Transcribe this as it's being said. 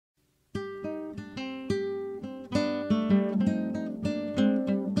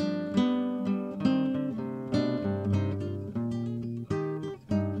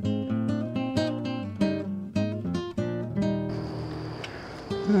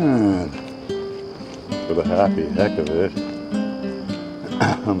And for the happy heck of it,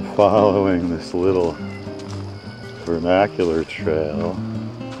 I'm following this little vernacular trail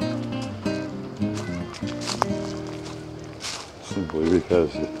simply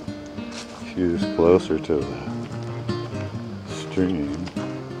because it hews closer to the stream.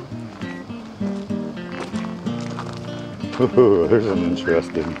 Ooh, there's an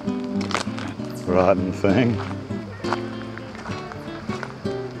interesting rotten thing.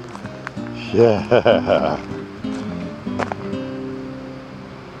 Yeah.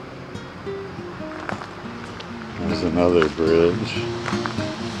 There's another bridge.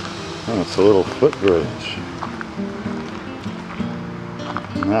 Oh, it's a little footbridge.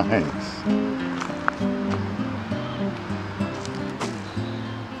 Nice.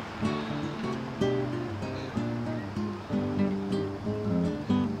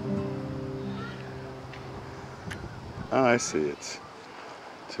 Oh, I see. It's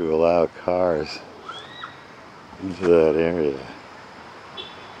to allow cars into that area.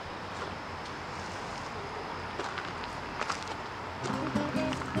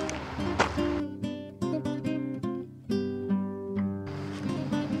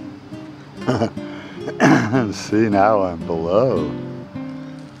 And see, now I'm below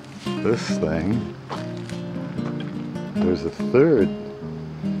this thing. There's a third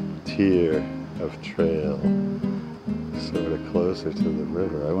tier of trail sort of closer to the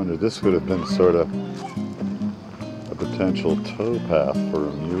river. I wonder, this would have been sort of a potential towpath for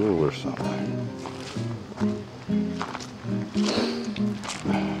a mule or something.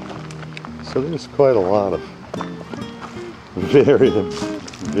 So there's quite a lot of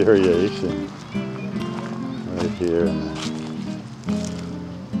variation right here in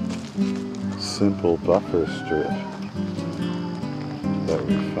the simple buffer strip that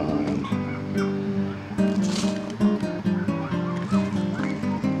we find.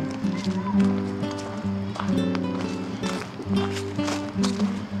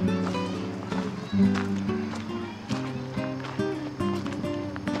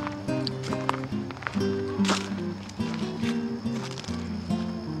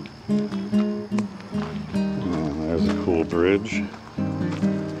 And there's a cool bridge.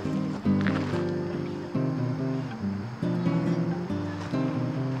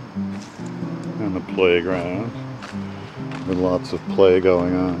 And the playground. With lots of play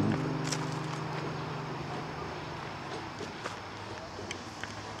going on.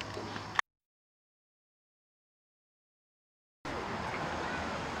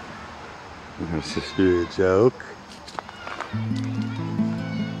 There's this huge oak.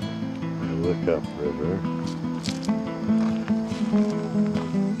 Look up river.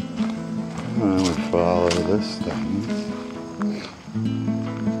 And we follow this thing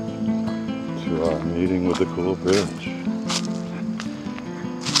to our meeting with the cool bridge.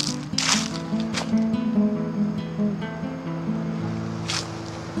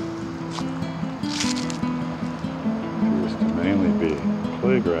 Appears to mainly be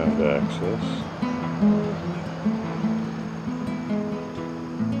playground access.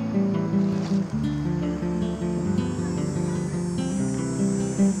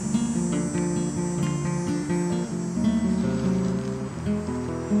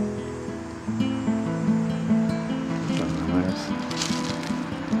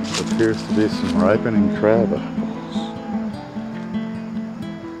 Appears to be some ripening crab apples.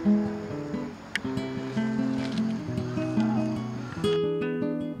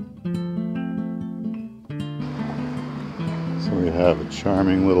 So we have a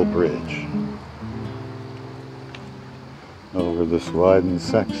charming little bridge over this widened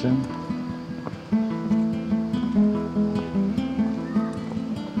section.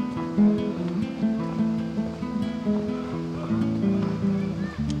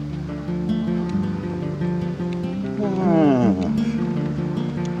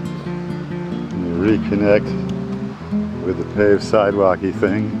 Reconnect with the paved sidewalky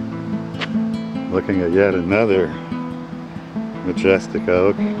thing, looking at yet another majestic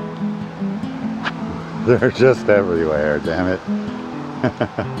oak. They're just everywhere, damn it.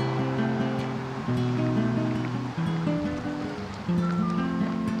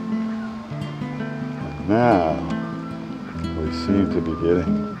 And now we seem to be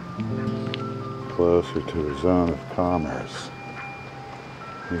getting closer to a zone of commerce.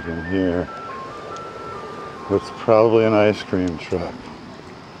 You can hear what's probably an ice cream truck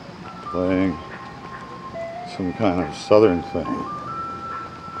playing some kind of southern thing.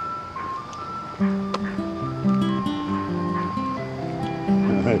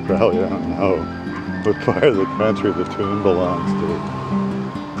 And they probably don't know what part of the country the tune belongs to.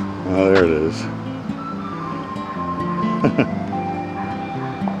 Oh, there it is.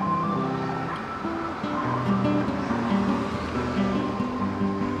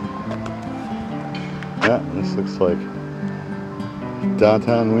 Yeah, this looks like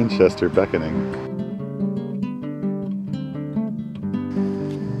downtown Winchester beckoning.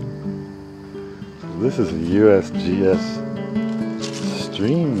 This is a USGS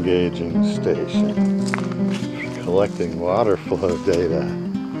stream gauging station for collecting water flow data.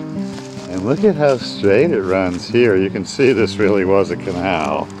 And look at how straight it runs here. You can see this really was a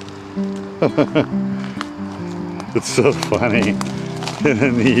canal. It's so funny.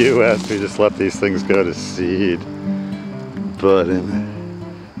 In the US, we just let these things go to seed. But in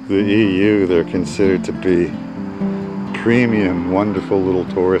the EU, they're considered to be premium, wonderful little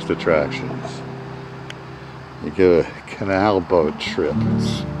tourist attractions. You get a canal boat trip.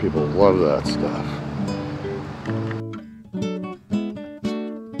 People love that stuff.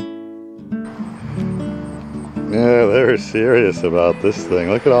 Yeah, they were serious about this thing.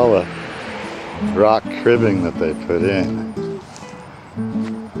 Look at all the rock cribbing that they put in.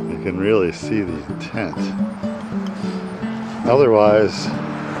 You can really see the intent. Otherwise,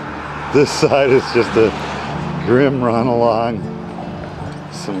 this side is just a grim run along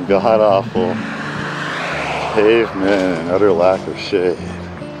some god-awful pavement and utter lack of shade.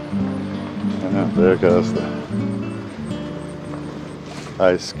 And there goes the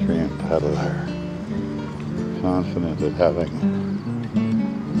ice cream peddler, confident of having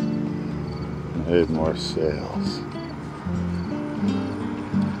made more sales.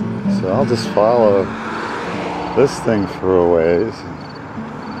 So I'll just follow this thing for a ways.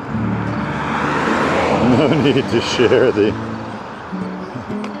 No need to share the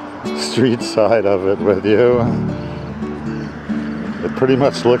street side of it with you. It pretty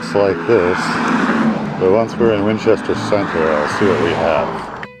much looks like this, but once we're in Winchester Center, I'll see what we have.